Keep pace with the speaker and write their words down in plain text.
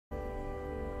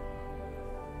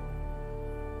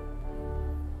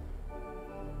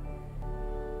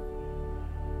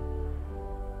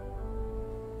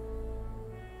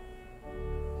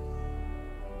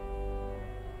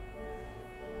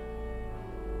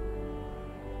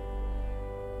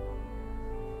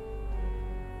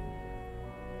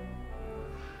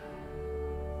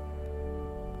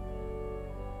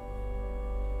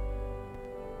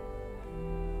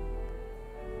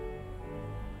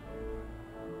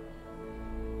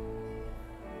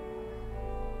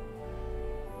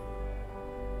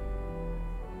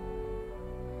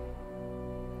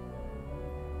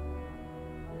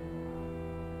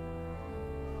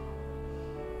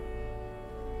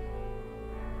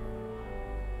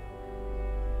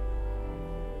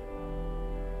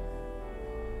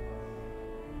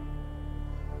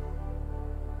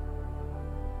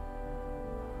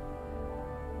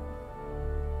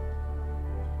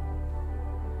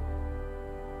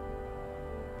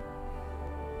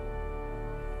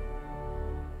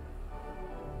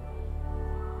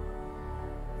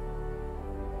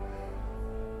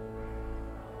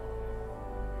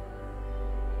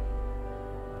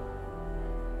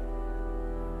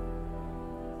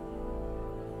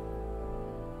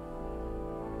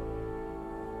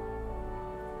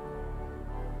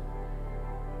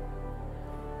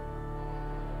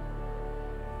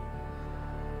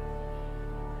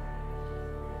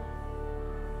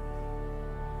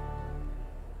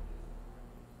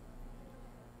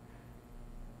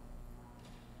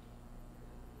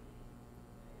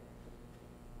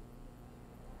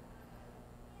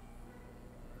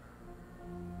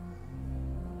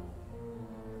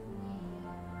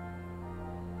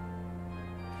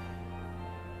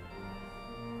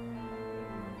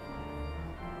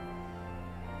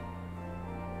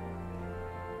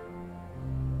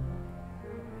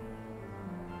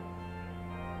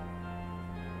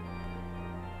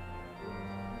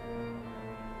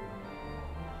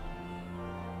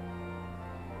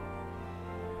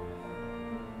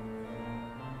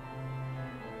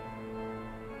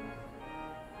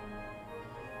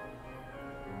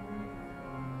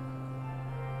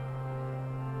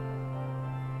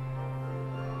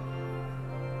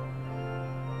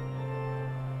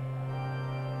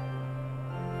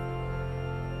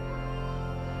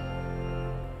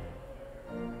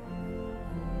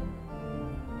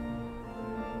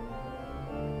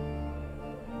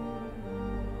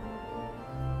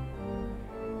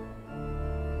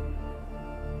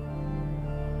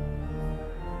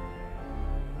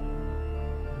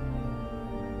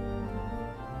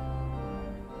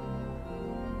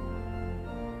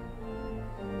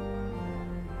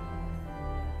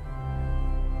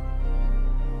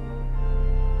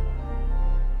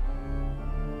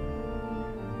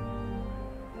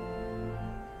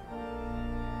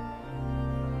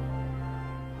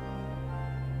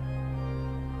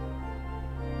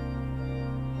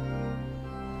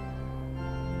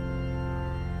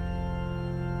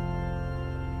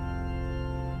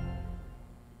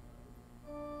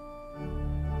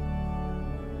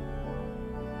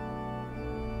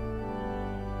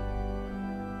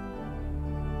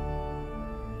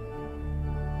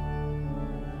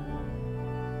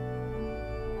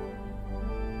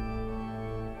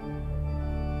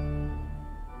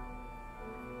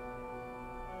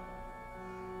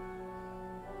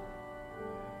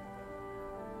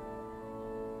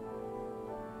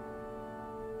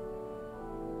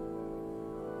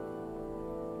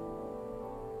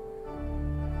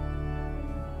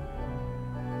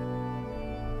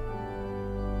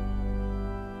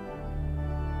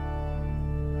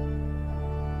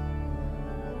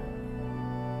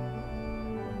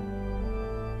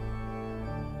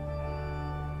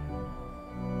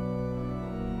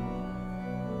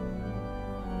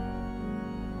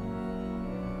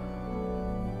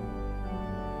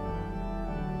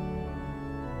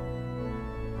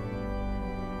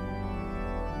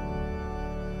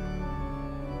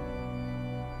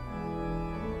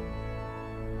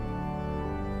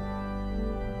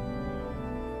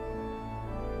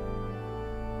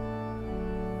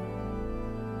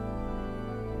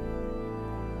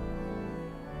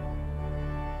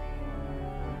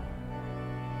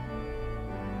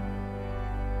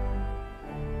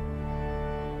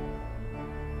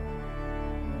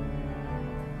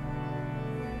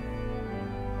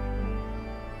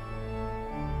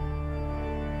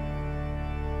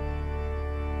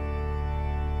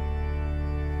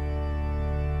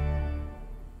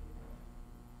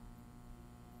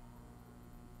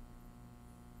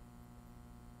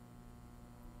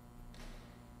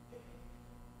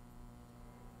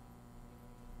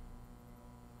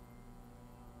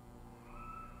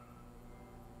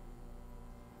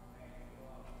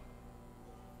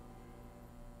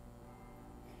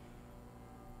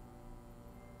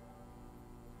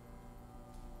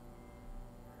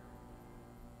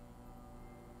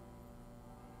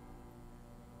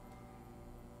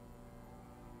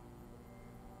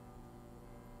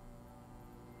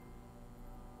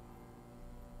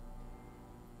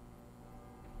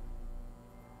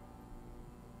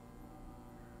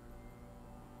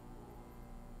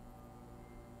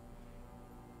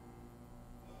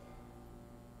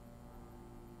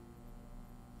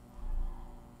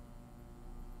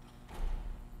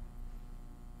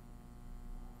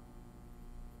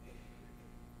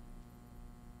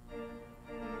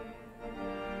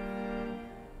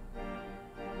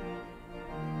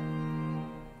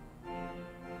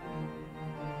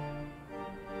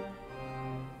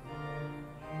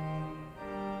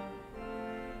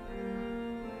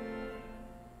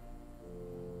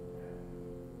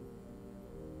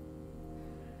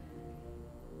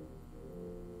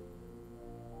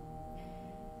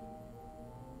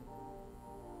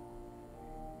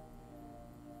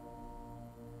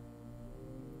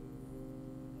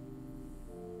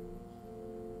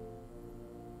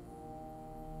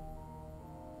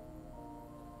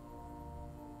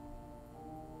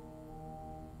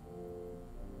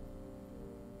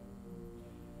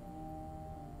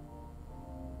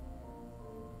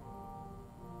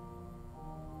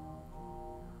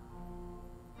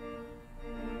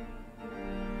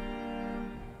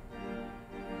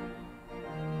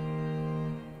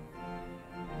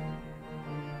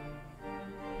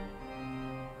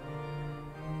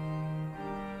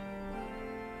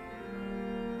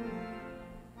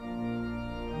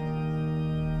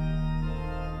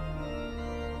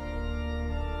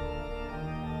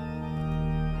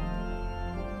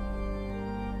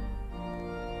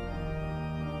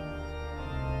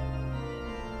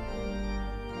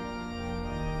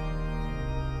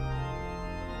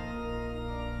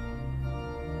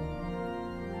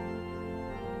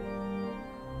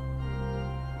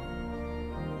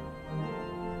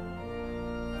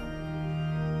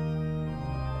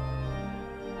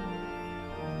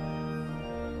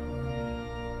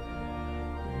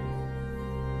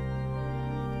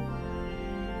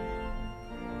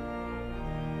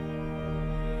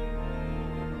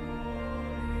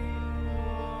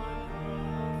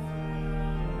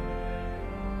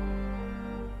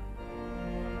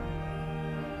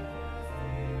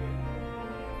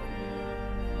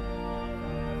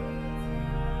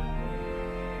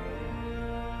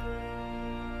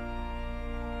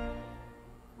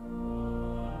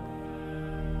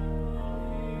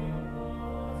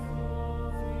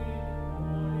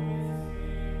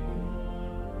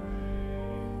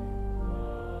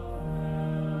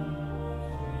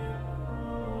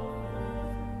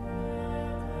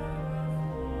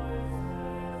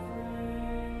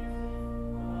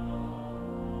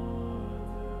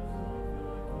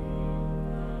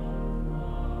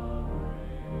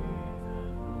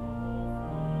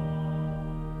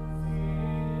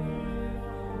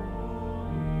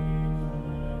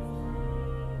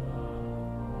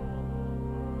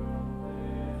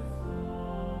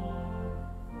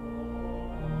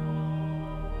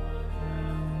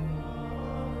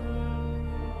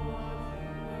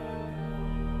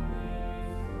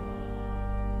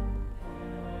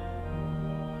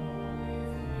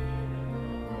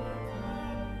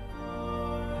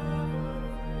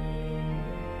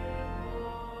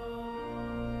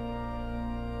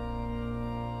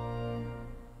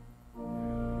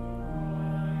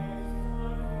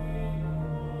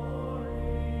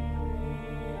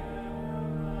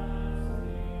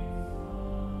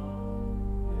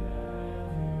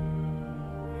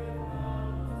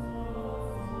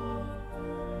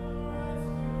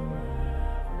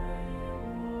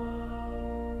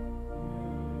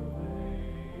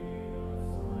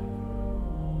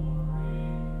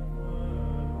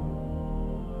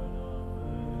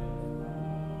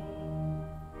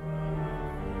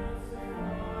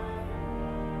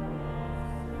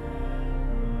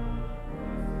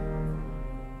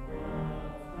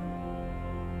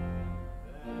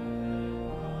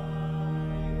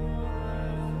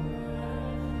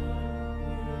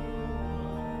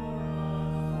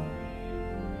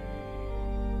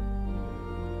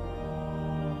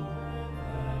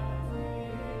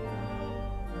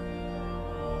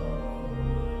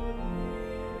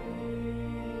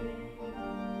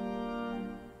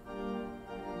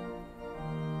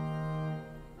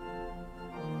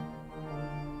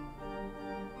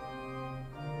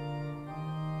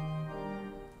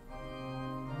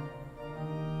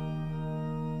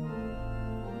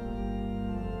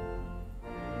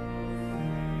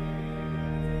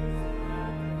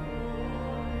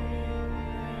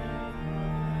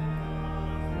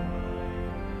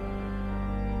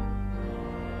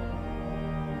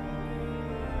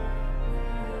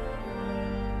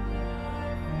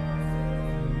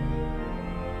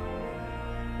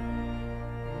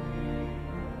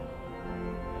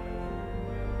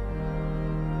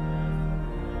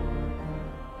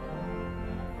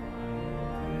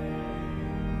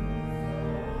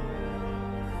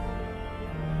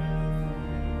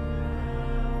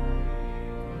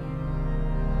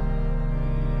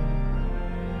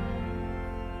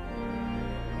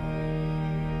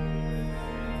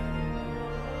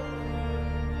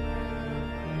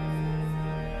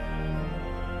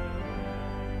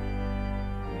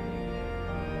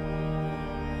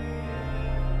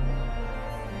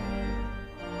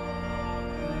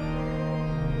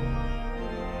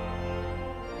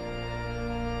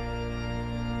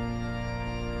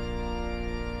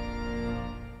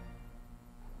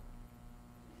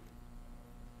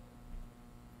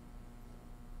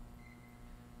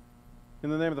In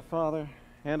the name of the Father,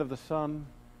 and of the Son,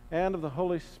 and of the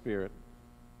Holy Spirit.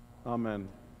 Amen.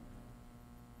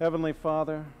 Heavenly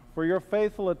Father, for your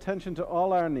faithful attention to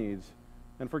all our needs,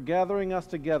 and for gathering us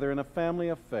together in a family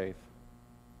of faith,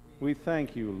 we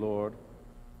thank you, Lord,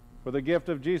 for the gift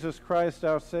of Jesus Christ,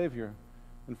 our Savior,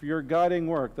 and for your guiding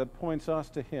work that points us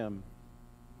to him.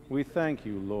 We thank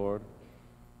you, Lord,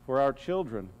 for our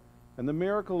children and the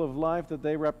miracle of life that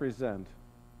they represent.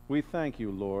 We thank you,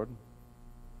 Lord.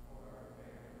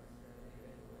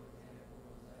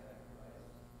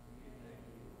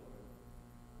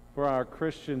 For our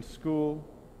Christian school,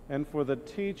 and for the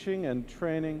teaching and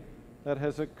training that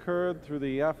has occurred through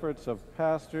the efforts of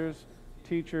pastors,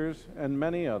 teachers, and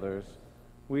many others,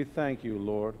 we thank you,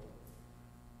 Lord.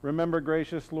 Remember,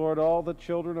 gracious Lord, all the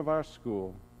children of our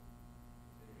school.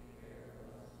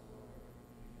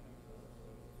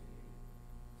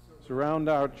 Surround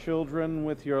our children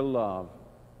with your love,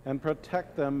 and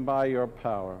protect them by your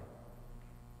power.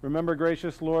 Remember,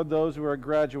 gracious Lord, those who are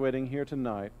graduating here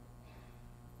tonight.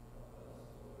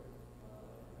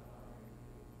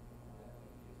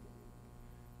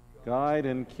 Guide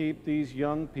and keep these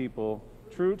young people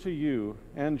true to you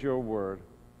and your word.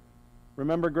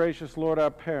 Remember, gracious Lord, our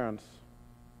parents.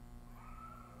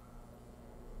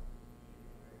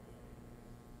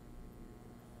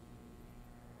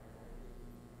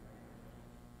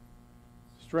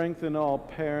 Strengthen all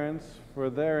parents for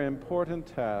their important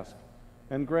task,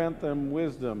 and grant them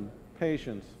wisdom,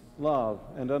 patience, love,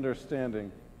 and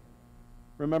understanding.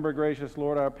 Remember, gracious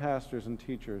Lord, our pastors and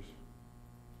teachers.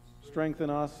 Strengthen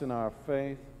us in our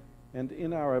faith and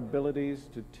in our abilities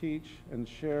to teach and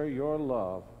share your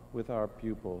love with our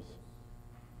pupils.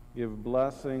 Give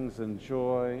blessings and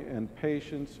joy and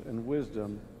patience and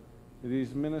wisdom to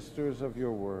these ministers of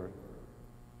your word.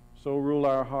 So rule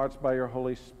our hearts by your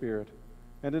Holy Spirit,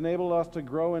 and enable us to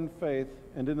grow in faith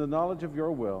and in the knowledge of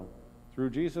your will,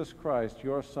 through Jesus Christ,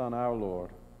 your Son, our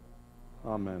Lord.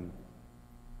 Amen.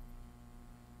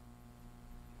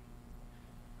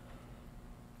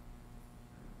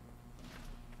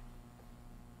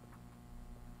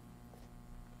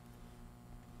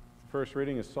 First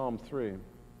reading is Psalm 3.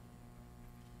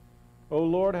 O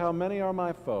Lord, how many are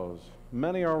my foes?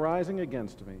 Many are rising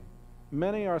against me.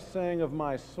 Many are saying of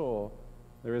my soul,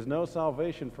 there is no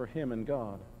salvation for him in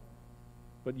God.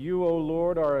 But you, O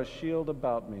Lord, are a shield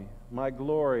about me, my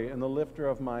glory and the lifter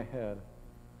of my head.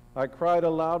 I cried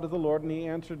aloud to the Lord, and he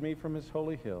answered me from his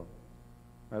holy hill.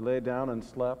 I lay down and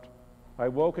slept. I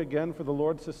woke again, for the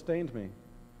Lord sustained me.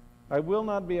 I will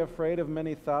not be afraid of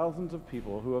many thousands of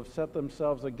people who have set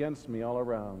themselves against me all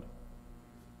around.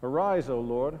 Arise, O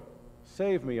Lord,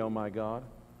 save me, O my God,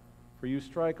 for you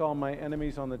strike all my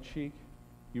enemies on the cheek.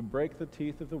 You break the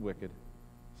teeth of the wicked.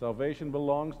 Salvation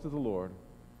belongs to the Lord.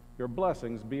 Your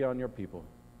blessings be on your people.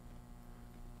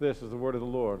 This is the word of the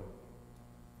Lord.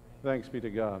 Thanks be to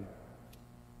God.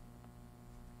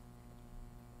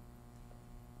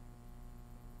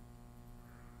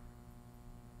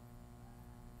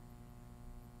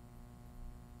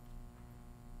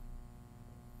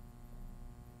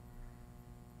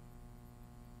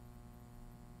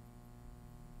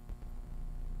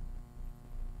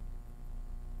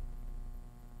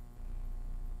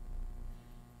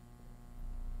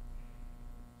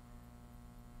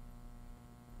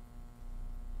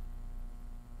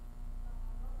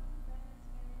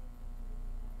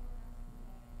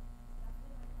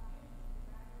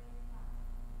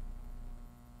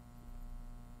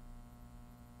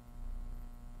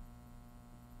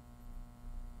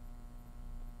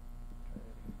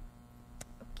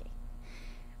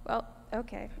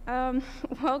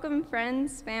 Welcome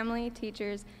friends, family,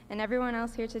 teachers, and everyone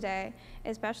else here today,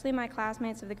 especially my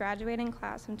classmates of the graduating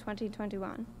class in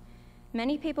 2021.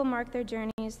 Many people mark their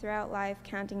journeys throughout life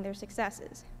counting their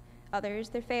successes, others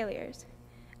their failures.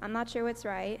 I'm not sure what's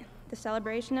right, the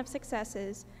celebration of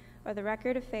successes or the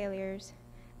record of failures,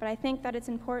 but I think that it's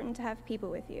important to have people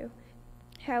with you,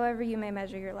 however you may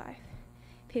measure your life.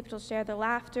 People to share the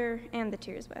laughter and the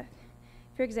tears with.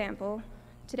 For example,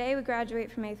 today we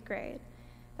graduate from 8th grade.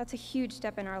 That's a huge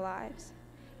step in our lives.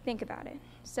 Think about it.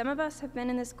 Some of us have been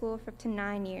in this school for up to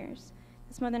 9 years.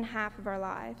 That's more than half of our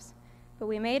lives. But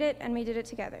we made it, and we did it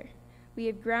together. We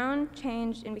have grown,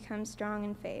 changed, and become strong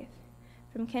in faith.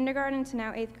 From kindergarten to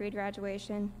now 8th grade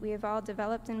graduation, we have all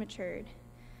developed and matured.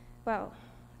 Well,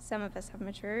 some of us have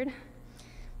matured.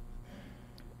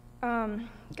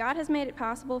 God has made it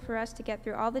possible for us to get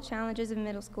through all the challenges of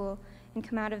middle school and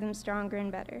come out of them stronger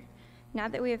and better. Now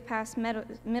that we have passed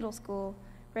middle school,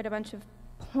 read a bunch of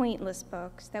pointless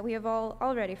books that we have all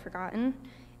already forgotten,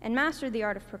 and mastered the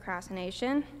art of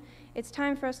procrastination, it's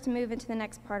time for us to move into the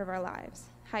next part of our lives,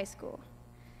 high school.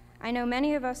 I know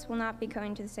many of us will not be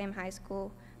going to the same high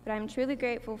school, but I'm truly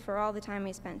grateful for all the time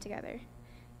we spent together.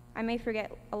 I may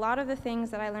forget a lot of the things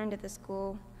that I learned at the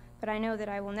school, but I know that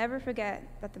I will never forget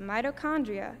that the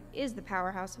mitochondria is the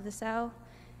powerhouse of the cell,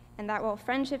 and that while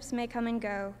friendships may come and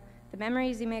go, the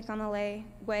memories you make on the way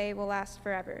will last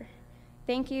forever.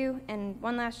 Thank you, and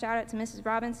one last shout out to Mrs.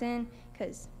 Robinson,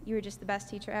 because you were just the best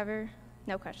teacher ever.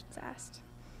 No questions asked.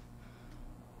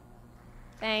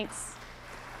 Thanks.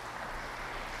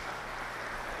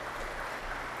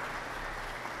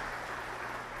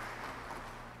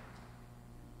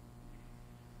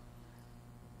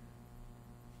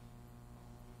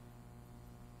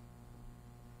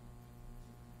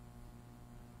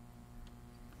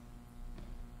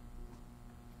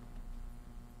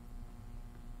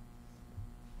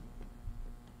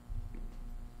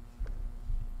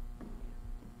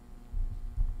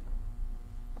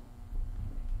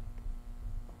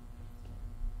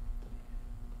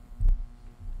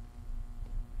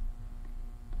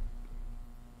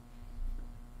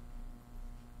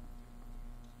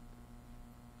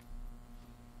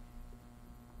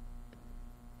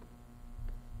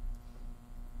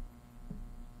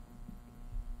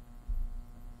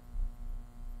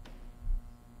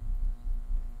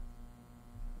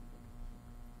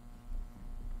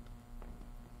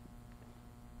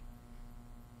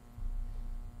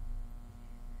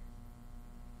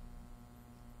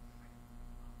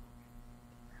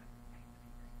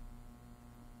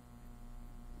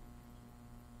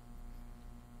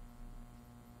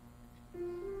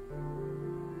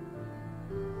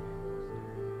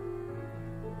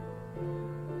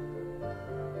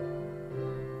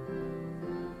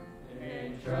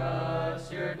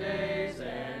 Entrust your days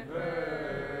and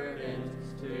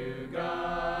burdens to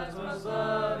God's most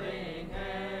loving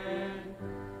hand.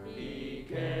 He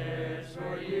cares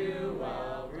for you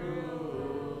while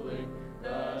ruling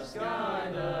the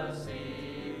sky, the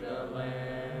sea, the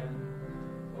land.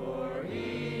 For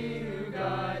he who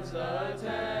guides the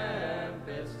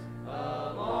tempest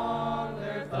along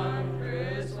their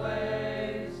thunderous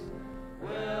ways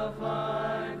will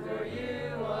find for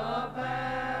you a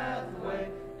pathway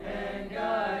and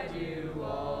guide you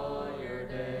all your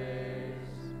days.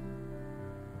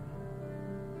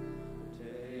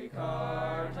 Take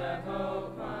heart, have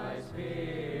hope, my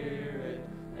spirit,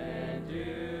 and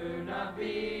do not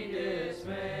be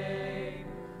dismayed.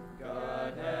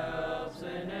 God helps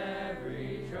in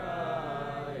every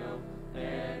trial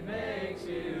and makes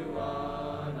you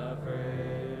unafraid.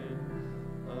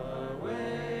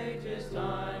 Await his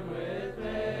time with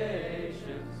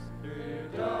patience through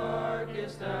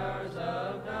darkest hours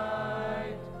of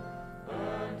night,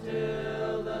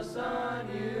 until the sun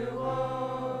you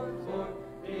hope for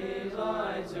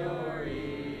delights your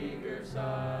eager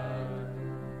sight.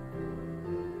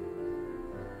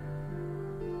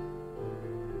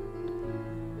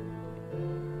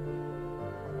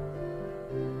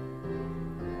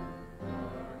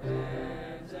 Our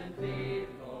hands and feet,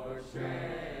 Lord,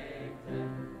 strengthen,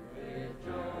 with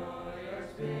joy your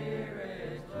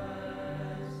spirit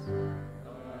bless,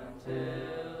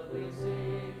 until we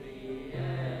see the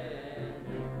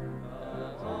ending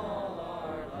of all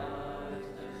our lives'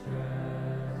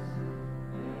 distress.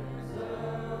 And so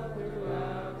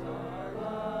throughout our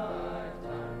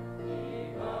lifetime,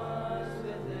 keep us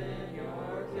within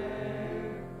your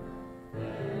care.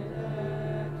 Let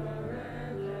our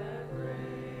and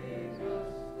bring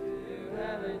us to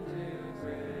heaven to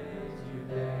praise you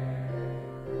there.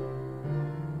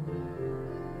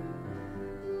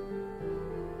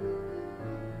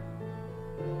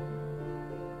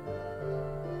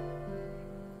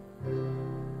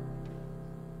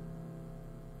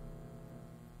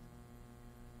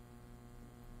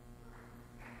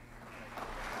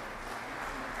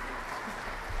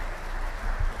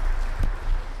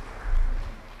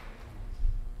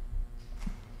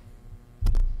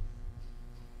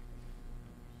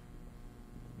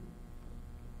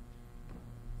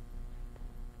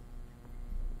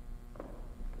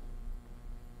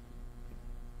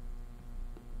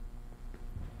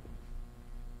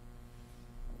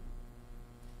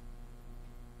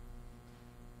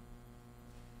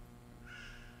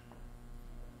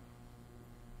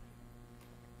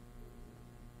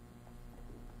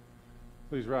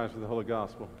 Please rise for the Holy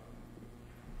Gospel.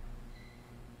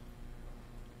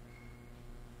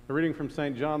 A reading from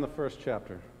St. John, the first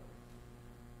chapter.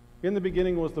 In the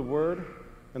beginning was the Word,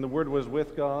 and the Word was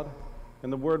with God,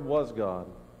 and the Word was God.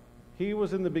 He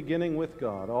was in the beginning with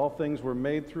God. All things were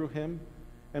made through him,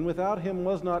 and without him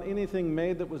was not anything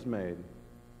made that was made.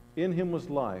 In him was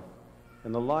life,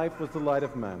 and the life was the light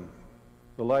of men.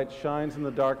 The light shines in the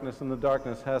darkness, and the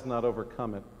darkness has not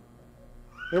overcome it.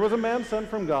 There was a man sent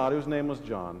from God whose name was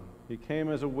John. He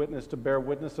came as a witness to bear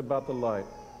witness about the light,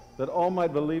 that all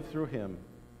might believe through him.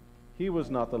 He was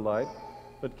not the light,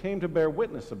 but came to bear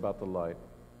witness about the light.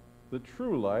 The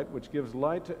true light, which gives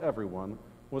light to everyone,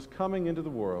 was coming into the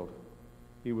world.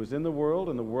 He was in the world,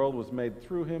 and the world was made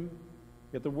through him,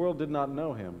 yet the world did not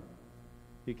know him.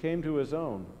 He came to his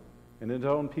own, and his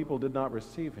own people did not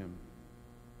receive him.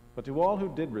 But to all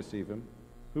who did receive him,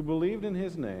 who believed in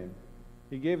his name,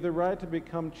 he gave the right to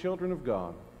become children of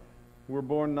God, who were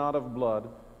born not of blood,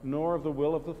 nor of the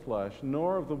will of the flesh,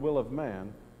 nor of the will of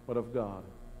man, but of God.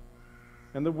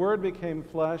 And the Word became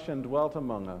flesh and dwelt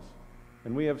among us,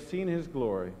 and we have seen his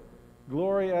glory,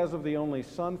 glory as of the only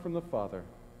Son from the Father,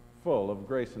 full of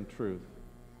grace and truth.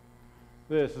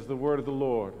 This is the word of the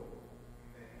Lord.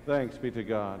 Thanks be to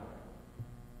God.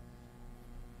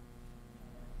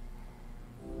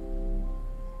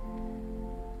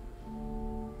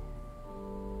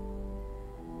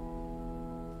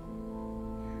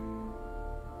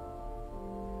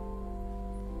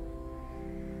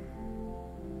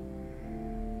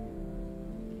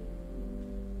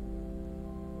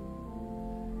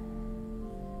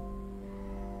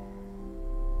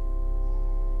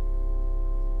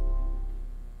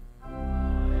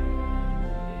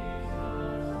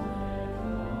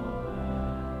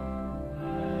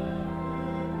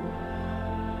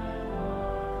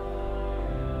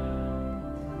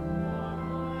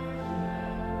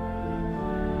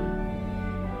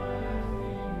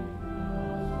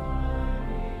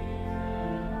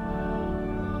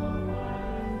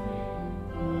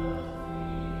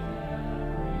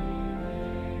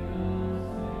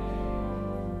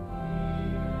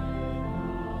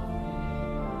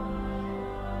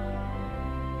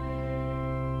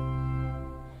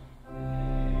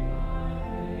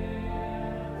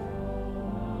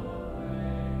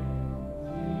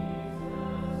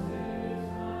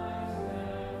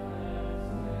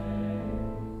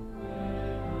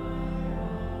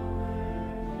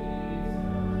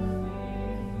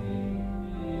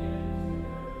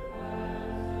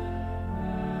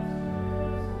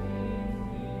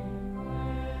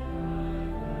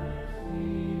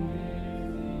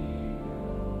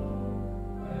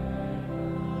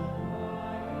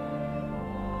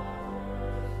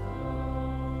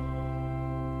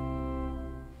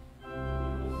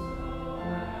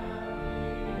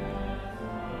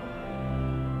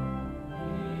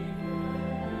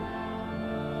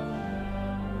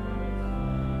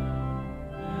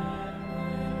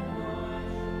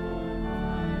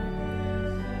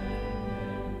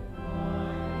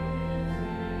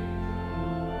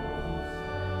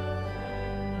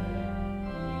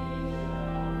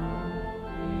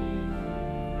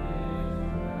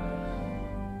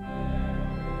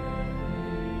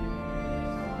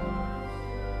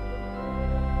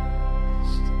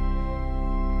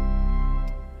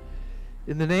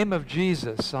 In the name of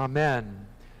Jesus, amen.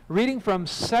 Reading from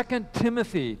 2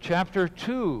 Timothy chapter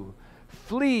 2.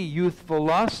 Flee youthful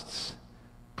lusts.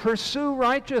 Pursue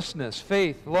righteousness,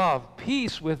 faith, love,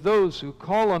 peace with those who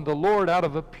call on the Lord out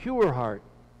of a pure heart.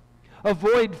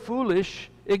 Avoid foolish,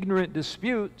 ignorant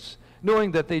disputes,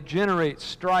 knowing that they generate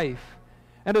strife.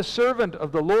 And a servant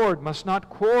of the Lord must not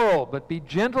quarrel, but be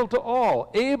gentle to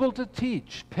all, able to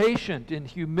teach, patient in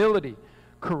humility,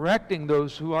 correcting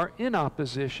those who are in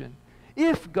opposition,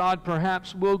 if God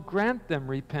perhaps will grant them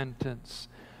repentance,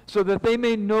 so that they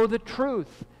may know the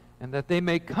truth, and that they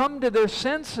may come to their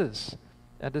senses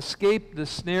and escape the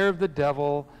snare of the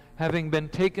devil, having been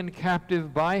taken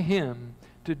captive by him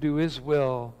to do his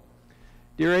will.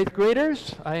 Dear 8th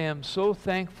graders, I am so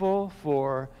thankful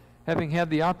for having had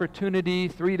the opportunity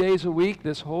 3 days a week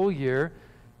this whole year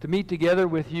to meet together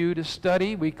with you to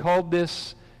study. We called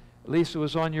this, at least it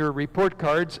was on your report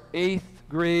cards, 8th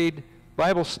grade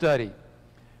Bible study.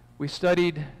 We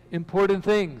studied important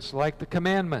things like the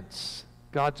commandments,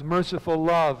 God's merciful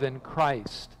love in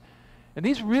Christ. And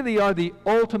these really are the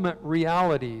ultimate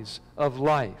realities of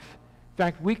life. In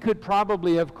fact, we could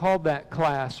probably have called that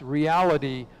class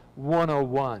Reality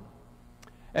 101.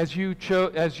 As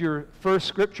your first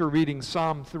scripture reading,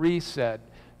 Psalm 3 said,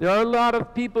 there are a lot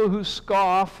of people who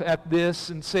scoff at this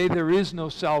and say there is no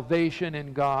salvation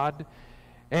in God.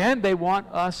 And they want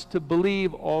us to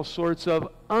believe all sorts of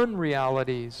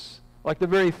unrealities, like the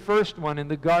very first one in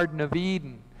the Garden of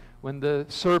Eden, when the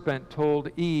serpent told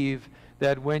Eve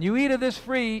that when you eat of this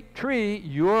tree,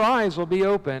 your eyes will be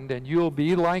opened and you'll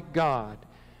be like God.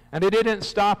 And it didn't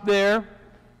stop there.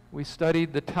 We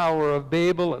studied the Tower of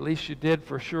Babel, at least you did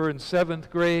for sure in 7th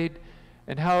grade,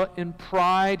 and how in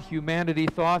pride humanity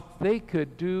thought they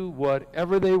could do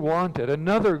whatever they wanted.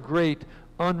 Another great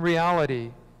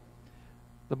unreality.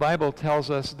 The Bible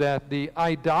tells us that the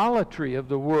idolatry of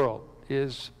the world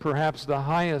is perhaps the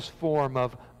highest form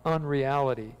of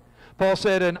unreality. Paul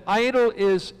said, an idol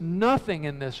is nothing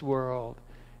in this world.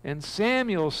 And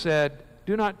Samuel said,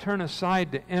 do not turn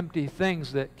aside to empty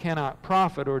things that cannot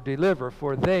profit or deliver,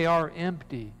 for they are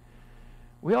empty.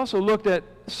 We also looked at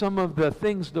some of the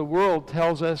things the world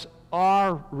tells us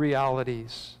are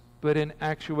realities, but in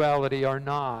actuality are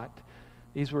not.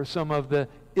 These were some of the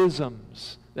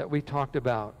isms that we talked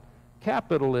about.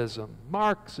 Capitalism,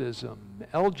 Marxism,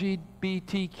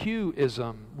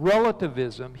 LGBTQism,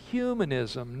 relativism,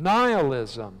 humanism,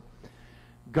 nihilism,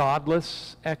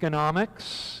 godless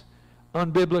economics,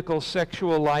 unbiblical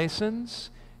sexual license,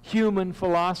 human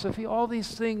philosophy. All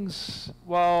these things,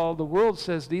 while the world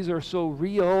says these are so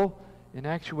real, in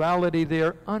actuality they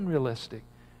are unrealistic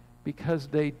because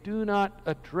they do not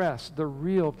address the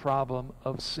real problem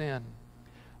of sin.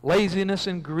 Laziness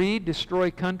and greed destroy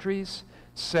countries.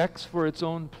 Sex for its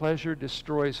own pleasure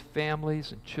destroys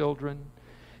families and children.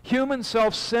 Human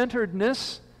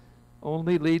self-centeredness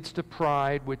only leads to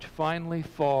pride, which finally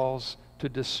falls to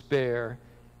despair.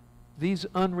 These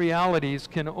unrealities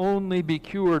can only be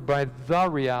cured by the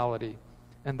reality,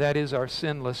 and that is our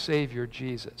sinless Savior,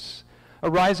 Jesus.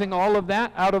 Arising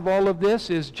out of all of this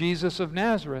is Jesus of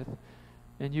Nazareth.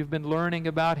 And you've been learning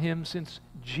about him since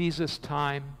Jesus'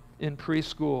 time in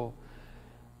preschool.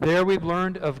 There we've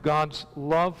learned of God's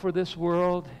love for this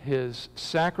world, his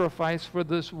sacrifice for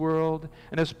this world,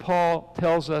 and as Paul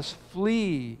tells us,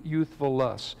 flee youthful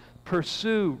lusts,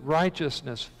 pursue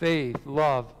righteousness, faith,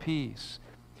 love, peace.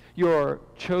 Your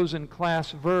chosen class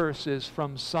verse is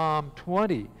from Psalm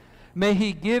 20. May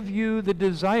he give you the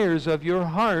desires of your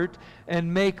heart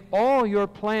and make all your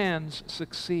plans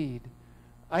succeed.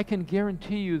 I can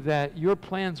guarantee you that your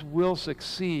plans will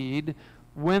succeed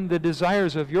when the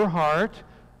desires of your heart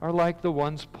are like the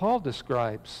ones Paul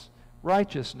describes: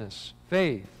 righteousness,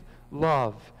 faith,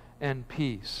 love, and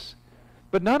peace.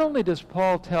 But not only does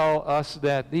Paul tell us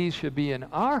that these should be in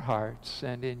our hearts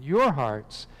and in your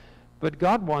hearts, but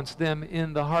God wants them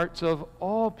in the hearts of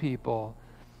all people.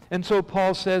 And so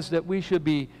Paul says that we should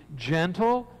be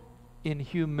gentle, in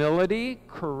humility,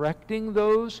 correcting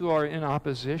those who are in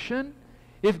opposition,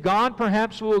 if God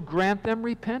perhaps will grant them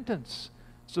repentance,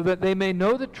 so that they may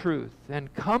know the truth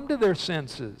and come to their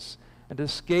senses and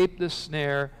escape the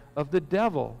snare of the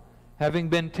devil, having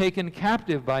been taken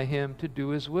captive by him to do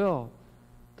his will.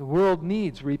 The world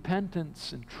needs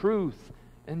repentance and truth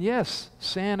and, yes,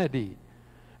 sanity.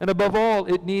 And above all,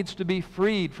 it needs to be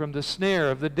freed from the snare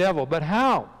of the devil. But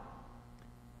how?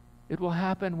 It will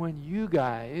happen when you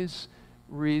guys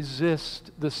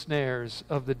resist the snares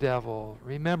of the devil.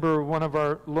 Remember one of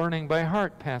our learning by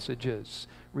heart passages.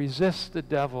 Resist the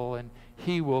devil and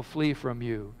he will flee from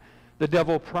you. The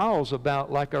devil prowls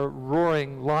about like a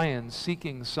roaring lion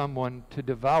seeking someone to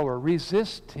devour.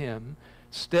 Resist him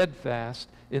steadfast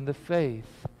in the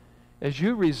faith. As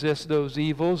you resist those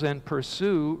evils and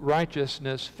pursue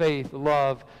righteousness, faith,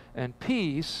 love, and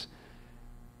peace,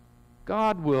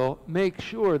 God will make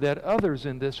sure that others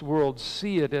in this world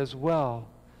see it as well.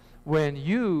 When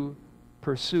you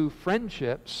pursue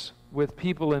friendships with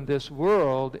people in this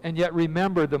world, and yet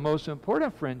remember the most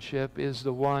important friendship is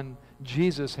the one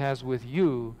Jesus has with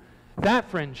you, that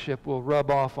friendship will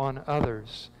rub off on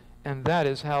others, and that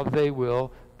is how they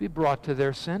will be brought to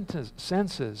their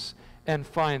senses and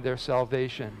find their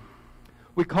salvation.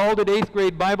 We called it 8th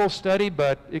grade Bible study,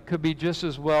 but it could be just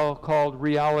as well called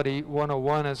Reality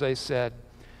 101, as I said.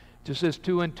 Just as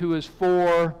 2 and 2 is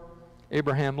 4,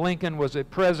 Abraham Lincoln was a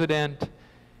president,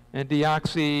 and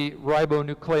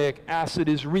deoxyribonucleic acid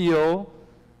is real,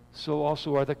 so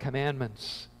also are the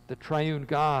commandments, the triune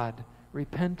God,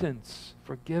 repentance,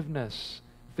 forgiveness,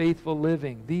 faithful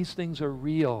living. These things are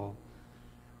real.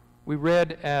 We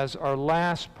read as our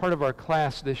last part of our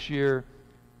class this year,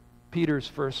 Peter's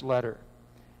first letter.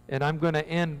 And I'm going to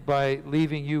end by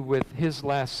leaving you with his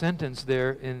last sentence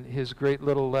there in his great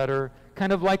little letter,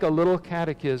 kind of like a little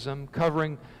catechism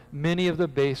covering many of the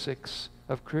basics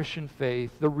of Christian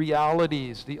faith, the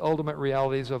realities, the ultimate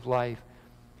realities of life.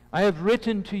 I have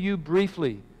written to you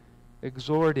briefly,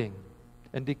 exhorting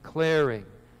and declaring,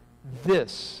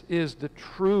 this is the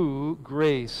true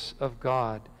grace of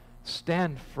God.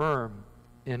 Stand firm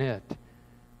in it.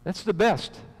 That's the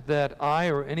best that I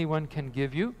or anyone can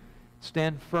give you.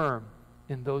 Stand firm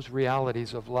in those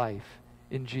realities of life.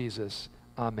 In Jesus,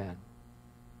 amen.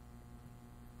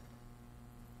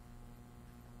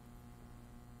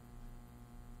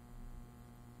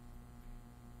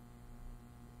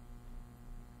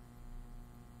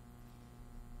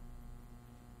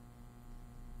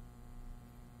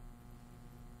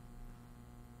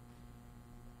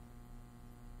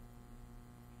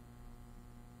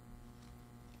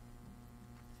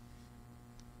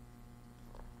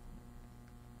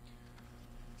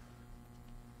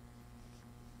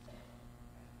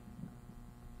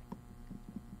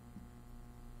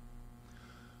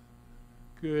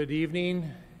 Good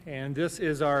evening, and this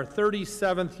is our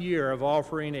 37th year of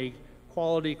offering a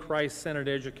quality Christ-centered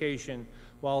education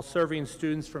while serving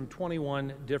students from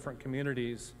 21 different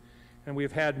communities. And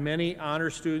we've had many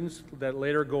honor students that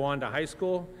later go on to high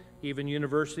school, even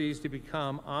universities, to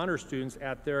become honor students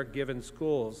at their given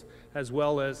schools, as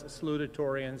well as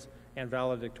salutatorians and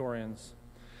valedictorians.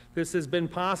 This has been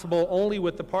possible only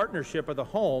with the partnership of the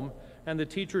home and the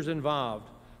teachers involved.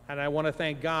 And I want to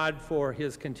thank God for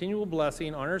his continual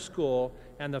blessing on our school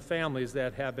and the families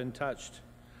that have been touched.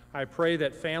 I pray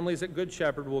that families at Good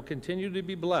Shepherd will continue to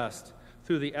be blessed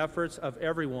through the efforts of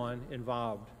everyone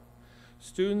involved.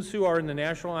 Students who are in the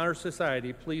National Honor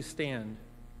Society, please stand.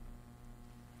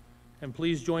 And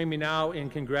please join me now in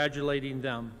congratulating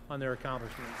them on their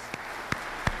accomplishments.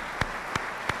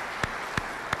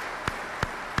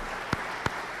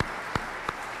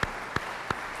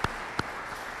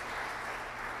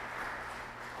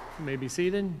 You may be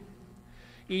seated.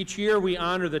 Each year we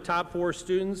honor the top 4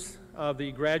 students of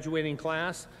the graduating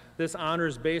class. This honor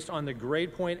is based on the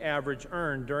grade point average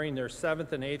earned during their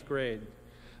 7th and 8th grade.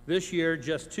 This year,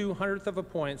 just 2/100 of a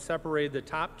point separated the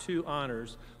top 2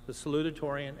 honors, the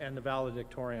salutatorian and the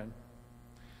valedictorian.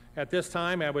 At this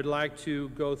time, I would like to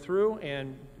go through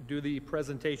and do the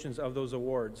presentations of those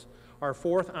awards. Our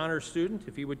 4th honor student,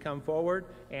 if he would come forward,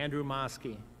 Andrew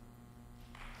Moskey.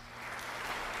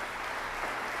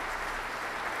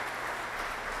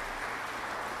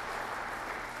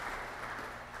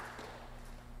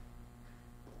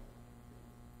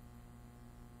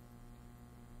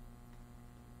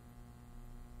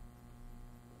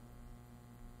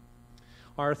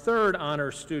 Our 3rd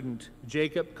honor student,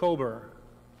 Jacob Kober.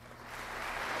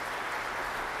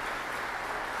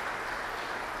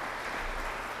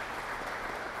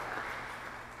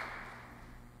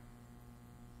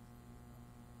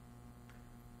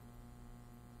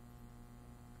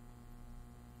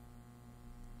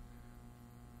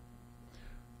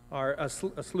 Our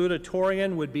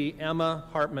salutatorian would be Emma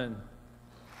Hartman.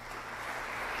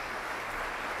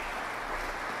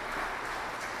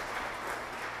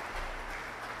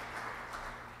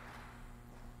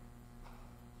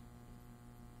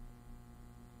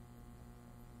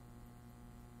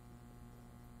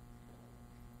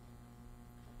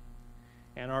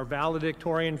 And our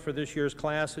valedictorian for this year's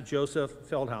class, Joseph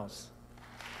Feldhaus.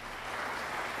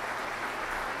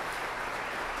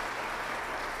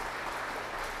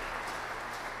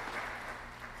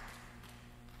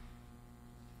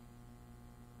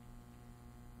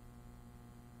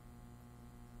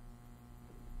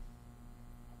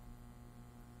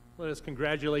 Let us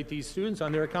congratulate these students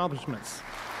on their accomplishments.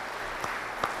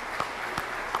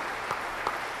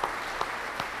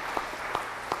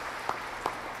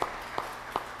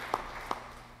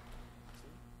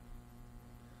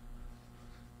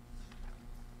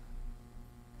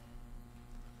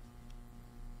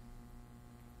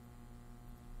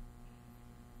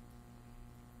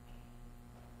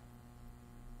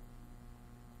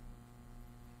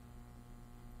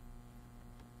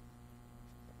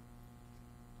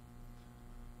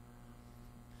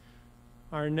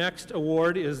 Our next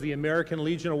award is the American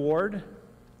Legion Award.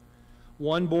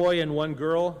 1 boy and 1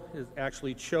 girl is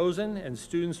actually chosen, and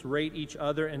students rate each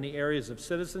other in the areas of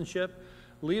citizenship,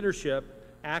 leadership,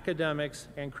 academics,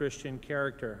 and Christian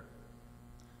character.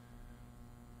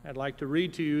 I'd like to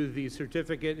read to you the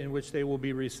certificate in which they will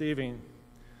be receiving.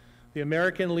 The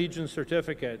American Legion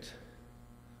Certificate,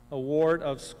 Award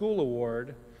of School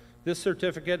Award. This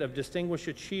certificate of distinguished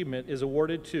achievement is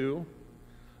awarded to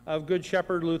of Good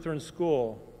Shepherd Lutheran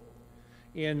School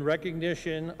in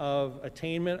recognition of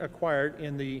attainment acquired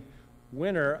in the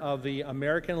winner of the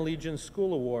American Legion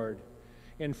School Award,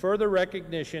 in further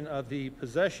recognition of the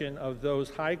possession of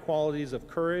those high qualities of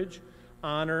courage,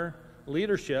 honor,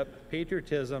 leadership,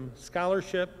 patriotism,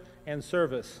 scholarship, and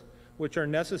service, which are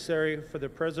necessary for the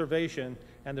preservation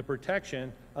and the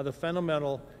protection of the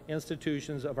fundamental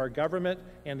institutions of our government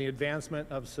and the advancement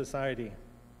of society.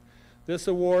 This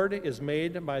award is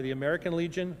made by the American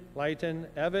Legion, Leighton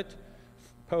Evett,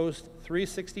 Post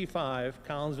 365,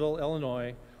 Collinsville,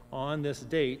 Illinois, on this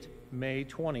date, May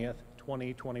 20th,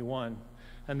 2021.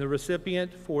 And the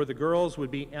recipient for the girls would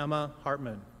be Emma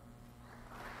Hartman.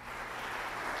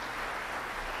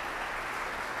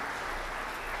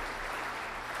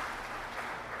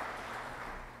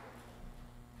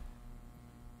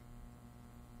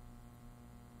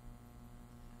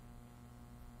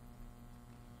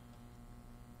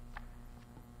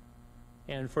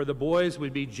 And for the boys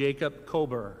would be Jacob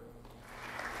Kober.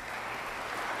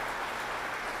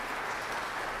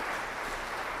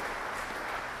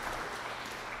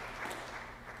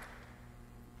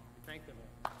 Thank them.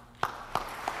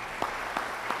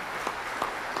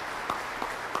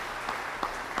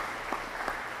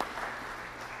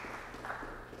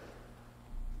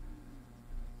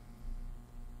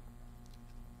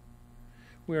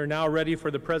 We are now ready for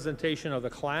the presentation of the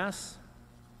class.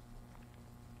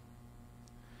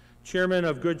 Chairman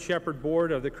of Good Shepherd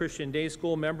Board of the Christian Day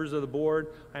School, members of the board,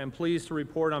 I am pleased to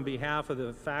report on behalf of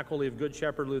the faculty of Good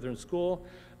Shepherd Lutheran School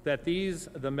that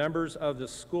the members of the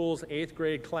school's 8th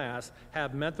grade class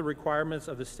have met the requirements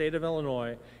of the state of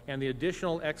Illinois and the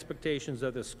additional expectations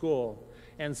of the school,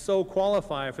 and so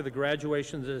qualify for the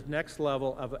graduation to the next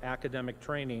level of academic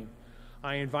training.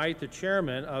 I invite the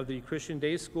chairman of the Christian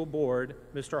Day School Board,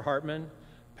 Mr. Hartman,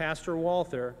 Pastor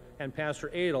Walther, and Pastor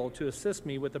Adel to assist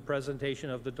me with the presentation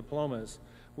of the diplomas.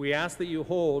 We ask that you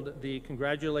hold the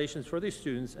congratulations for these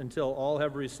students until all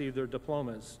have received their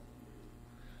diplomas.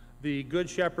 The Good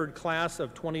Shepherd class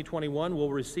of 2021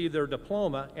 will receive their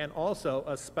diploma and also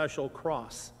a special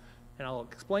cross. And I'll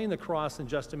explain the cross in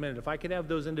just a minute. If I could have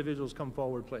those individuals come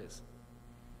forward, please.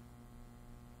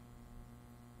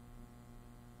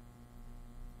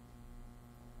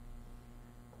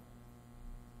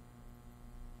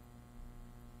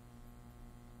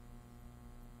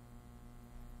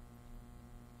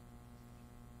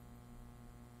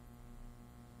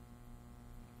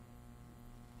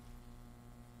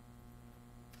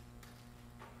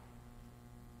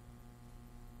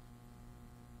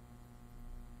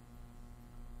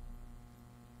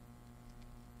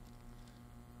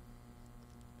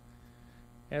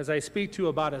 As I speak to you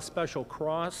about a special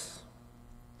cross,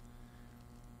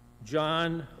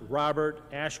 John Robert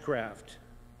Ashcraft,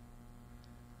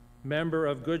 member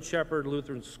of Good Shepherd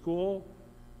Lutheran School,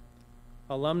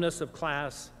 alumnus of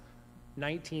class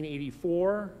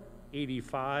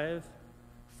 1984-85,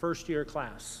 first-year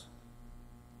class.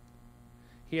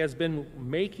 He has been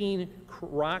making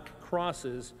rock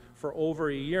crosses for over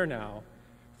a year now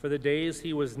for the days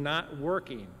he was not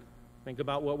working. Think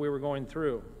about what we were going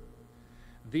through.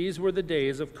 These were the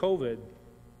days of COVID,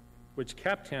 which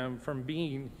kept him from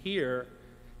being here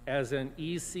as an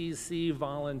ECC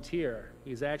volunteer.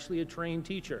 He's actually a trained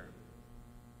teacher.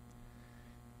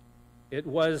 It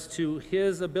was to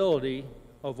his ability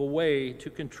of a way to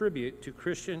contribute to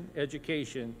Christian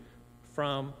education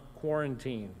from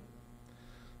quarantine.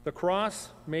 The cross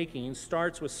making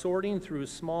starts with sorting through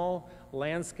small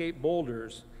landscape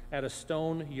boulders at a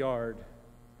stone yard.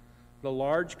 The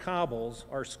large cobbles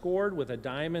are scored with a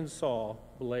diamond saw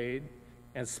blade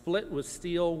and split with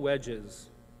steel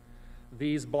wedges.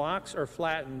 These blocks are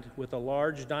flattened with a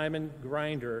large diamond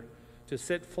grinder to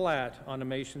sit flat on a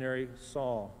masonry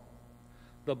saw.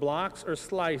 The blocks are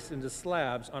sliced into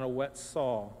slabs on a wet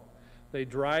saw. They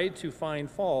dried to find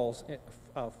flaws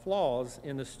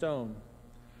in the stone.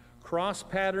 Cross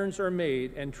patterns are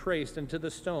made and traced into the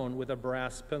stone with a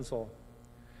brass pencil.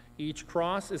 Each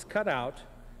cross is cut out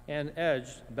and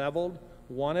edged, beveled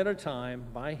one at a time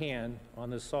by hand on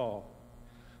the saw.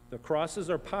 The crosses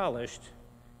are polished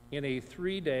in a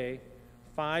 3-day,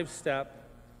 5-step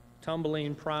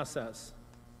tumbling process.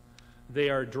 They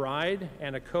are dried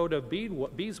and a coat of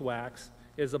beeswax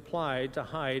is applied to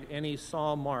hide any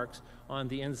saw marks on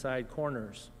the inside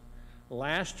corners.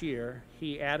 Last year,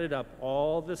 he added up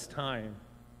all this time,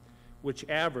 which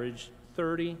averaged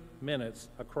 30 minutes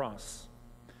across.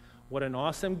 What an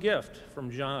awesome gift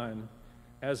from John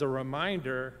as a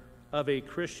reminder of a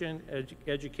Christian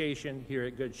education here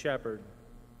at Good Shepherd.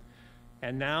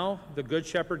 And now the Good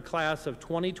Shepherd class of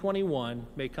 2021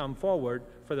 may come forward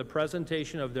for the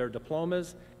presentation of their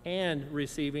diplomas and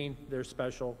receiving their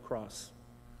special cross.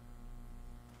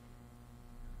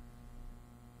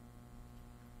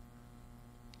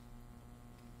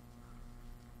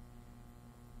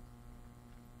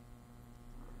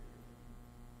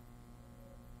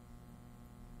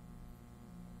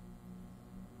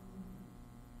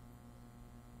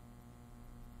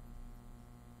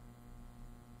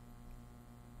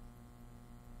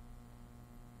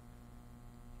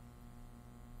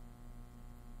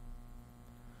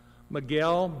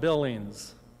 Miguel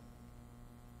Billings.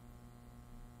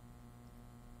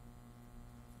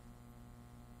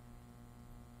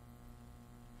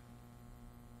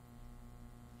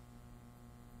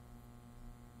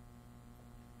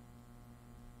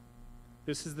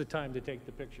 This is the time to take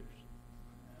the pictures.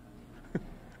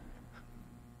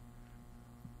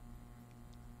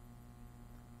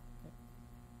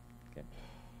 Okay.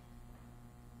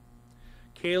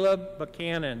 Caleb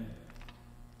Buchanan.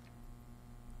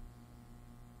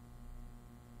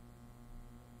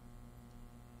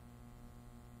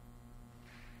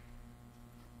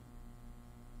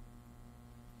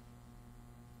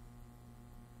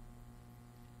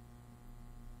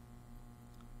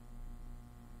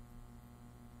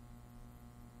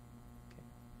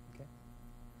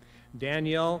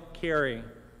 Danielle Carey.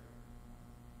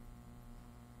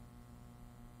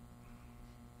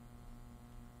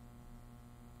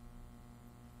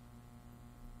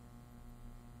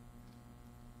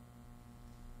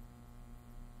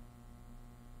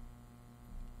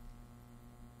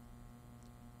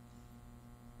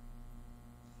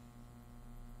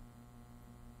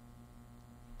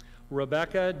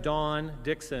 Rebecca Dawn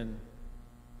Dixon.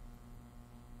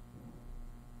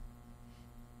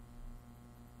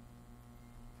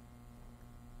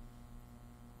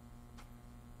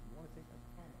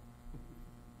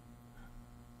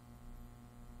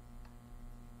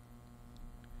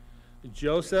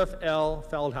 Joseph L.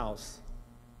 Feldhaus.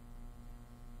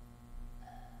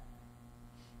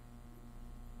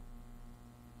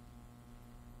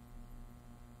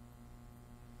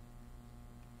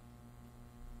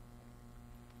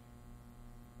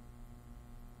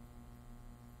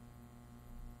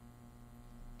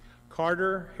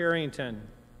 Carter Harrington.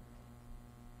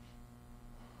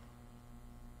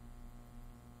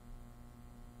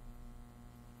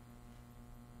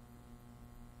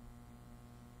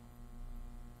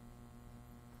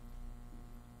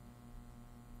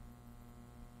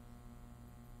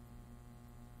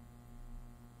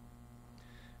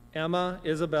 Emma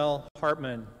Isabel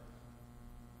Hartman.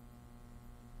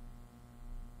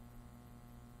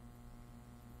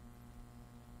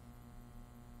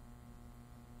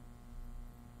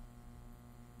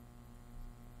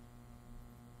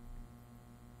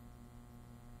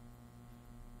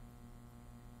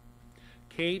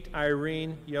 Kate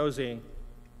Irene Yosey.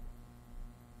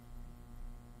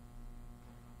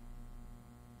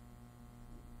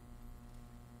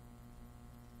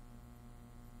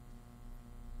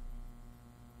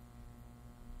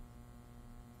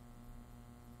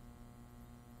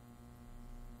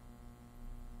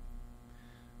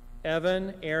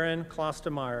 Evan Aaron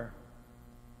Klostermeyer.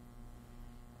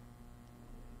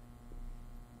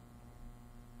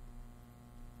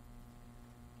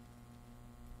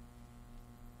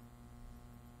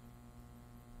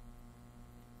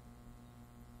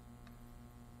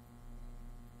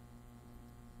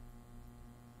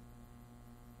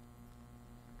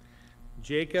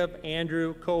 Jacob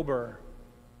Andrew Kober.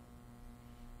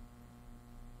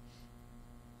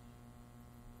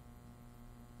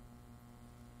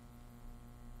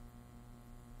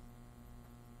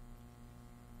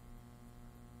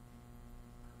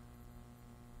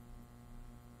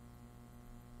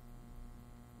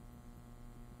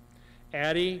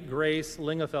 Addie Grace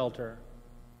Lingefelter.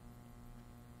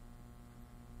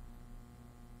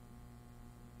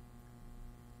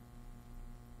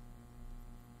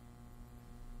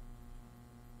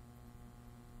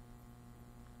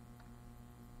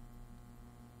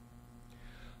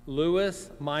 Louis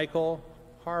Michael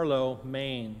Harlow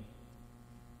Maine.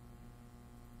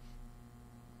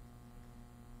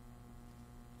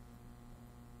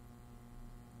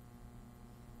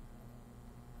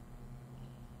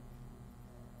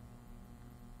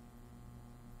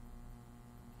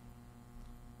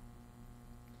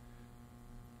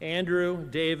 Andrew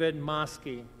David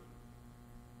Mosky.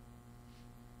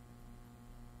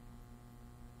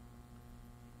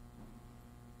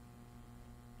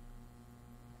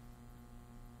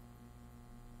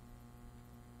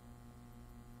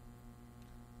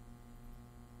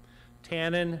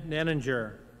 Tannen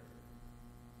Nenninger.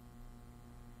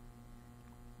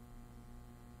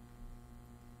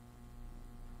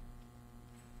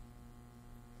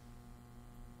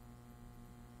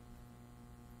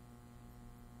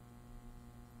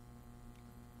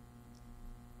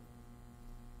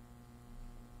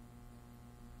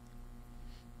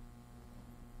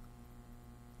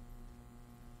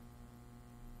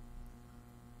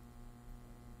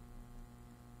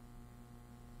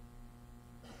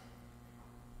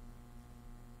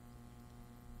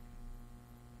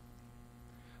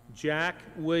 Jack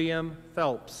William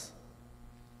Phelps.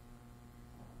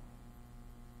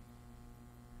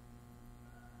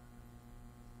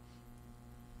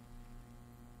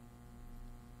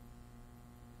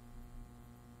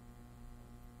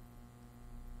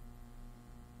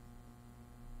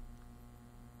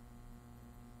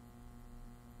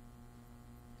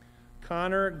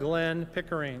 Connor Glenn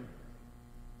Pickering.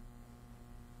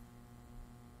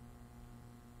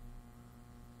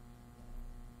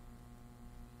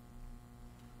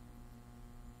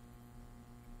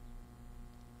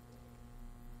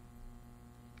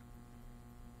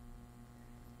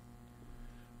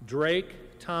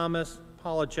 Drake Thomas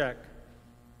Polachek.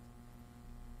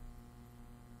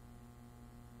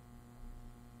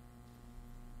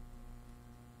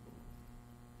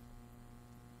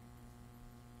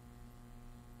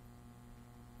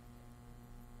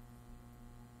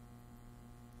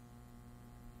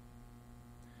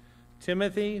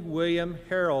 Timothy William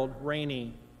Harold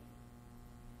Rainey.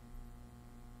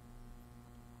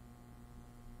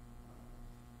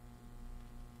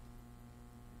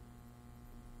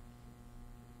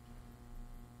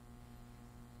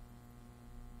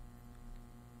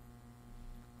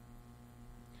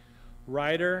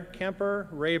 Ryder Kemper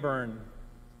Rayburn.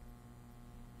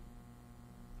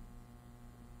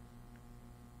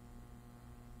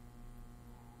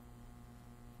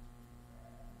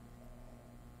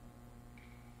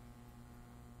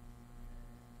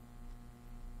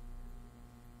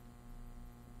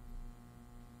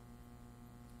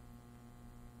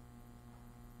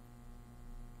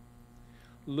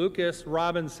 Lucas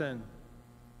Robinson.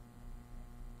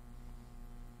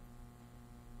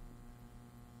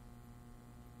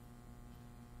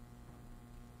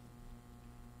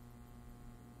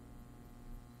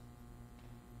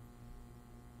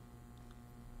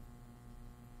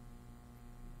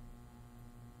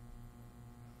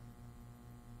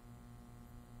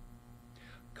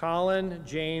 Colin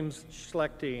James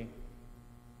Schlechte.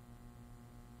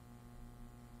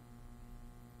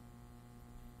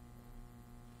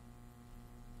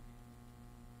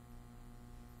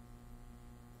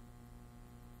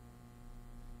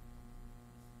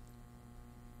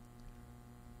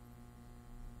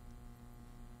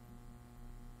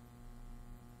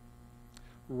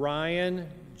 Ryan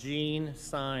Jean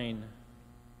Sign.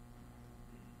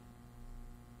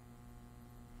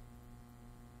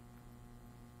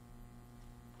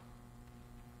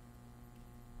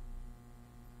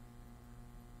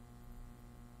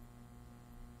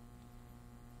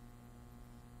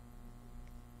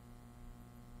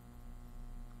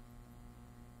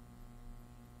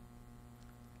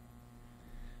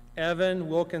 Evan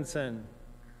Wilkinson.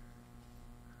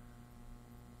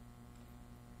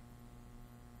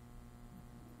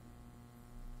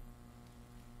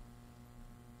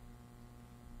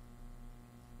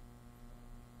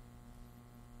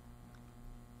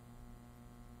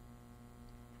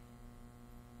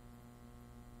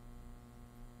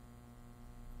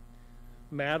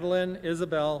 Madeline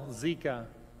Isabel Zika.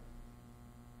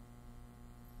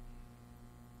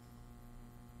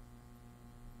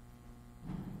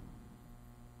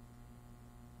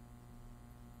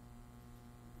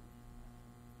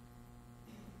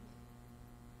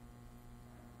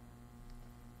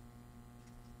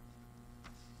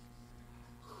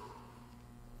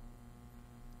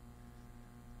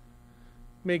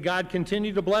 May God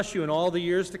continue to bless you in all the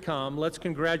years to come. Let's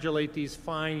congratulate these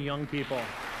fine young people.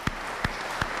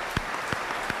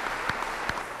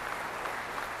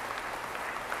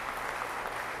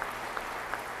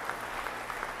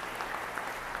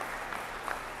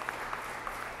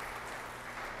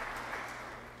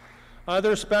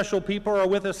 Other special people are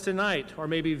with us tonight, or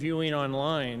maybe viewing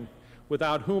online,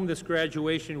 without whom this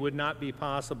graduation would not be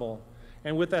possible.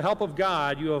 And with the help of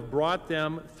God, you have brought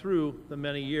them through the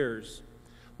many years.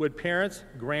 Would parents,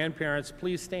 grandparents,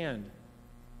 please stand?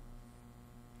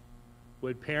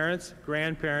 Would parents,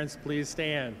 grandparents, please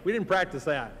stand? We didn't practice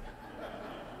that.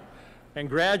 And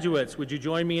graduates, would you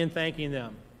join me in thanking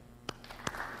them?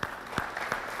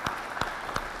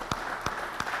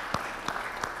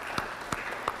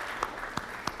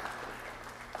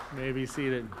 You may be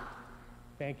seated.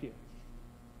 Thank you.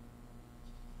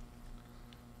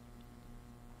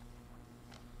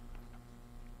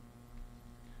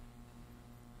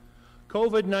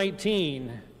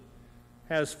 COVID-19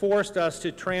 has forced us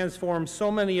to transform so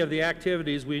many of the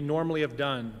activities we normally have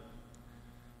done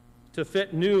to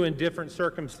fit new and different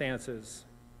circumstances.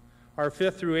 Our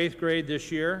 5th through 8th grade this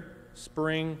year,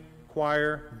 spring,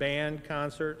 choir, band,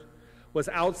 concert, was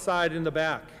outside in the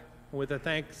back with the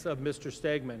thanks of Mr.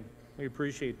 Stegman. We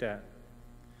appreciate that.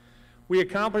 We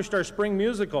accomplished our spring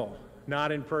musical,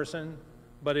 not in person,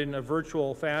 but in a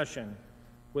virtual fashion,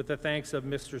 with the thanks of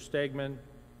Mr. Stegman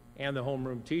and the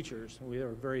homeroom teachers. We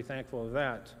are very thankful of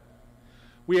that.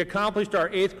 We accomplished our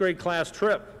 8th grade class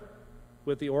trip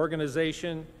with the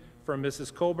organization from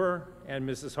Mrs. Kober and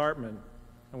Mrs. Hartman,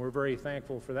 and we're very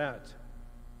thankful for that.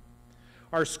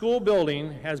 Our school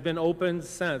building has been open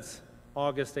since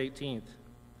August 18th.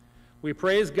 We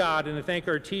praise God and thank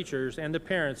our teachers and the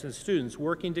parents and students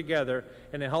working together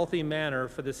in a healthy manner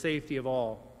for the safety of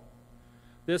all.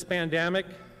 This pandemic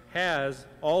has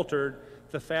altered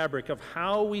the fabric of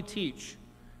how we teach,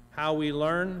 how we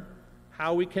learn,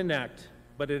 how we connect,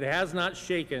 but it has not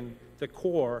shaken the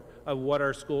core of what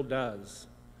our school does,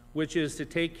 which is to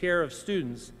take care of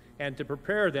students and to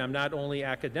prepare them not only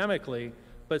academically,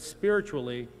 but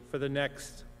spiritually for the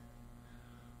next.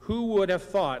 Who would have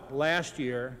thought last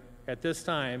year at this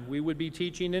time we would be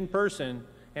teaching in person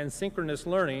and synchronous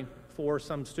learning for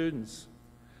some students?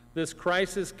 This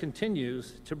crisis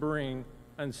continues to bring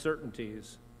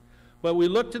uncertainties. But we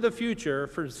look to the future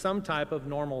for some type of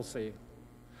normalcy.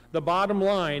 The bottom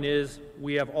line is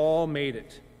we have all made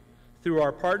it. Through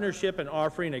our partnership in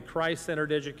offering a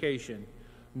Christ-centered education,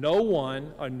 No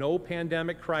one or no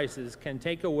pandemic crisis can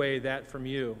take away that from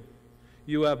you.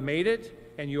 You have made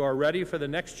it, and you are ready for the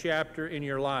next chapter in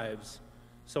your lives.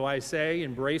 So I say,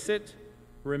 embrace it,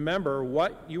 remember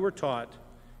what you were taught,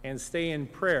 and stay in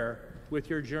prayer with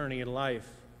your journey in life.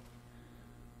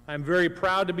 I'm very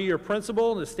proud to be your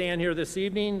principal and to stand here this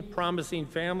evening promising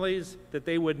families that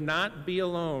they would not be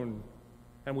alone,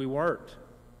 and we weren't.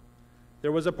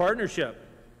 There was a partnership.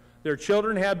 Their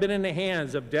children have been in the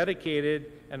hands of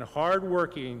dedicated and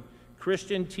hardworking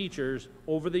Christian teachers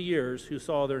over the years who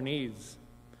saw their needs.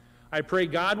 I pray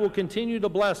God will continue to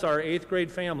bless our 8th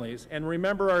grade families, and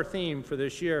remember our theme for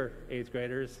this year, 8th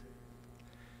graders,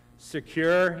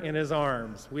 secure in his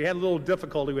arms. We had a little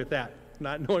difficulty with that,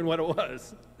 not knowing what it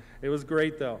was. It was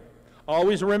great though.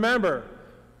 Always remember,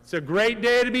 it's a great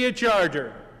day to be a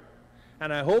Charger.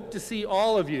 And I hope to see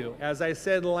all of you, as I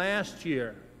said last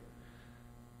year,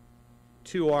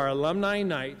 to our alumni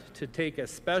night to take a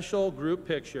special group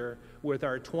picture with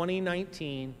our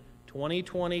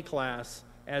 2019-2020 class,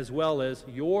 as well as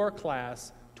your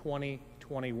class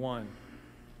 2021.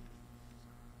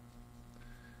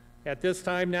 At this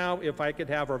time now, if I could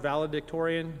have our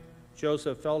valedictorian,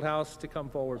 Joseph Feldhaus, to come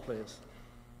forward, please.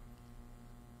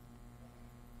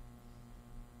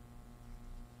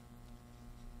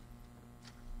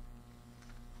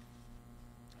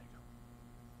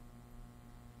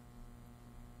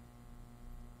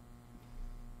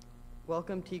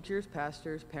 Welcome teachers,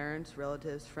 pastors, parents,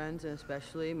 relatives, friends, and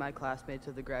especially my classmates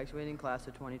of the graduating class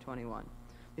of 2021.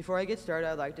 Before I get started,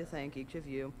 I'd like to thank each of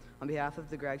you on behalf of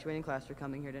the graduating class for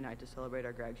coming here tonight to celebrate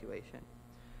our graduation.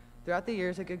 Throughout the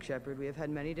years at Good Shepherd, we have had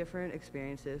many different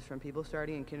experiences, from people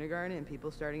starting in kindergarten and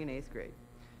people starting in 8th grade.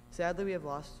 Sadly, we have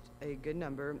lost a good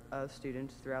number of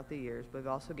students throughout the years, but we've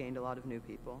also gained a lot of new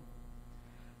people.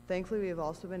 Thankfully, we have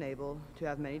also been able to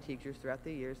have many teachers throughout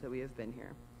the years that we have been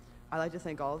here. I'd like to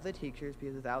thank all of the teachers,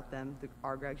 because without them,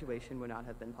 our graduation would not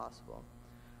have been possible.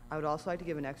 I would also like to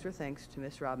give an extra thanks to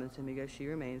Miss Robinson, because she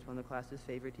remains one of the class's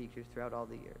favorite teachers throughout all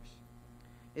the years.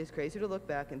 It is crazy to look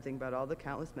back and think about all the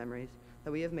countless memories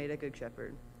that we have made at Good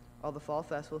Shepherd, all the fall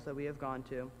festivals that we have gone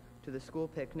to the school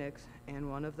picnics,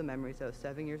 and one of the memories that was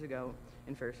 7 years ago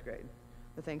in 1st grade,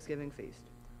 the Thanksgiving feast.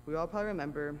 We all probably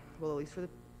remember, at least the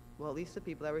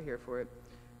people that were here for it,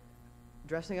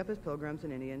 dressing up as pilgrims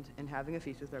and Indians and having a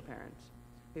feast with our parents.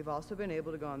 We've also been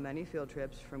able to go on many field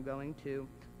trips, from going to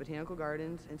botanical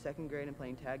gardens in 2nd grade and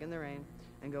playing tag in the rain,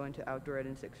 and going to outdoor ed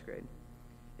in 6th grade.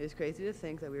 It is crazy to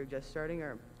think that we were just starting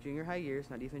our junior high years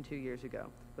not even 2 years ago,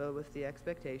 but with the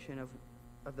expectation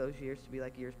of those years to be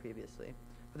like years previously.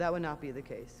 But that would not be the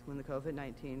case when the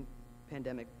COVID-19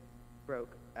 pandemic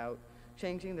broke out,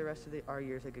 changing the rest of our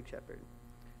years at Good Shepherd.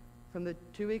 From the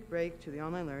 2-week break to the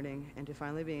online learning, and to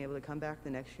finally being able to come back the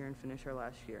next year and finish our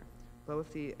last year, but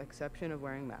with the exception of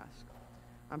wearing masks.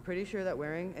 I'm pretty sure that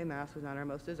wearing a mask was not our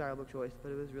most desirable choice,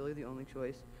 but it was really the only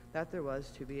choice that there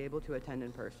was to be able to attend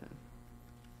in person.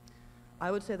 I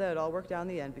would say that it all worked out in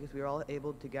the end, because we were all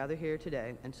able to gather here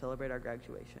today and celebrate our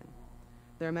graduation.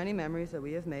 There are many memories that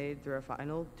we have made through our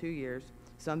final 2 years,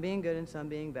 some being good and some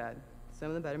being bad. Some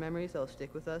of the better memories that will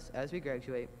stick with us as we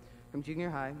graduate from junior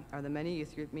high are the many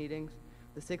youth group meetings,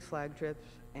 the 6 flag trips,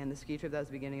 and the ski trip that was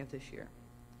the beginning of this year.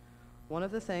 One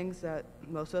of the things that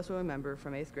most of us will remember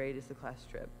from 8th grade is the class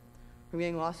trip. From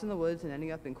getting lost in the woods and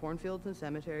ending up in cornfields and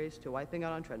cemeteries to wiping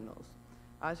out on treadmills.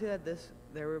 I would say that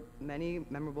there were many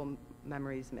memorable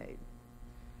memories made.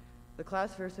 The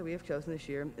class verse that we have chosen this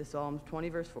year is Psalms 20,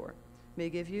 verse 4. May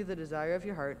give you the desire of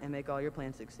your heart and make all your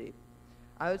plans succeed.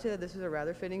 I would say that this is a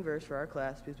rather fitting verse for our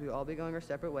class, because we will all be going our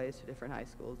separate ways to different high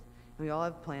schools, and we all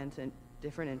have plans and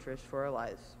different interests for our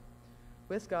lives.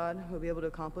 With God, we'll be able to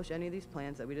accomplish any of these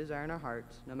plans that we desire in our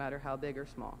hearts, no matter how big or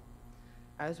small.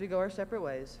 As we go our separate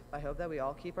ways, I hope that we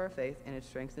all keep our faith and it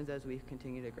strengthens as we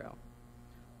continue to grow.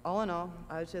 All in all,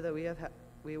 I would say that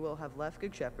we will have left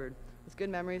Good Shepherd with good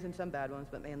memories and some bad ones,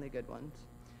 but mainly good ones.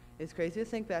 It's crazy to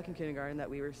think back in kindergarten that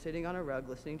we were sitting on a rug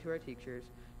listening to our teachers,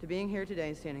 to being here today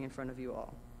and standing in front of you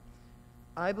all.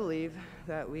 I believe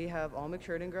that we have all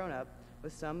matured and grown up,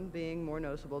 with some being more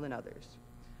noticeable than others.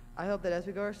 I hope that as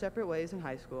we go our separate ways in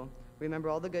high school, we remember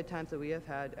all the good times that we have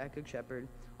had at Good Shepherd,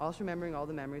 also remembering all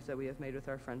the memories that we have made with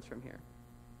our friends from here.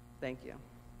 Thank you.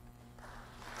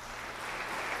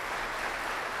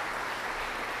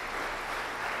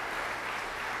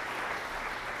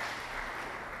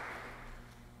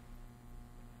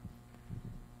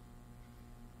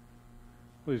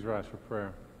 Please rise for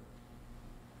prayer.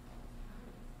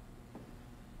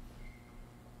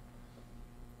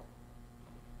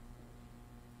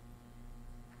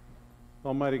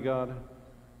 Almighty God,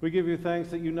 We give you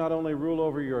thanks that you not only rule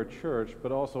over your church,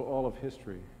 but also all of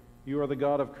history. You are the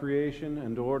God of creation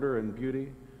and order and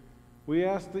beauty. We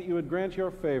ask that you would grant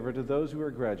your favor to those who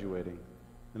are graduating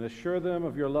and assure them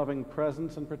of your loving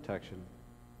presence and protection.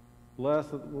 Bless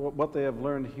what they have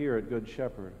learned here at Good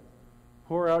Shepherd.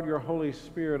 Pour out your Holy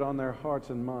Spirit on their hearts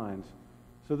and minds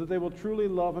so that they will truly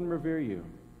love and revere you,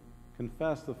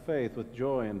 confess the faith with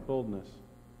joy and boldness,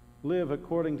 live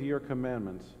according to your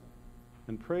commandments,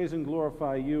 and praise and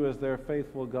glorify you as their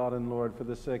faithful God and Lord for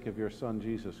the sake of your Son,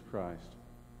 Jesus Christ.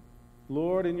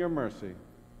 Lord, in your mercy,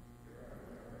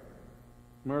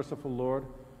 merciful Lord,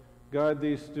 guide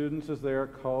these students as they are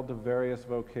called to various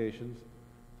vocations,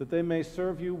 that they may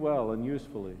serve you well and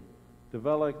usefully,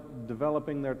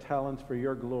 developing their talents for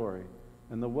your glory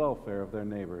and the welfare of their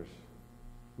neighbors.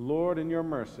 Lord, in your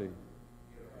mercy,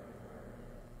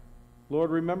 Lord,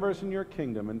 remember us in your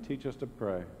kingdom and teach us to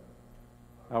pray.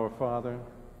 Our Father,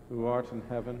 who art in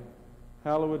heaven,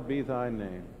 hallowed be thy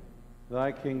name.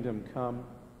 Thy kingdom come,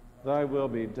 thy will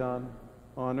be done,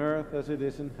 on earth as it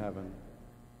is in heaven.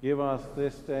 Give us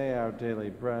this day our daily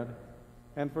bread,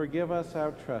 and forgive us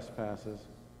our trespasses,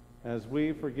 as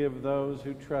we forgive those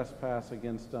who trespass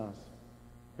against us.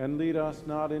 And lead us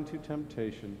not into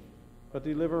temptation, but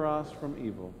deliver us from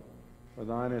evil. For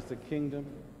thine is the kingdom,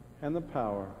 and the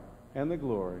power, and the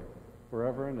glory,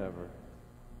 forever and ever.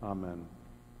 Amen.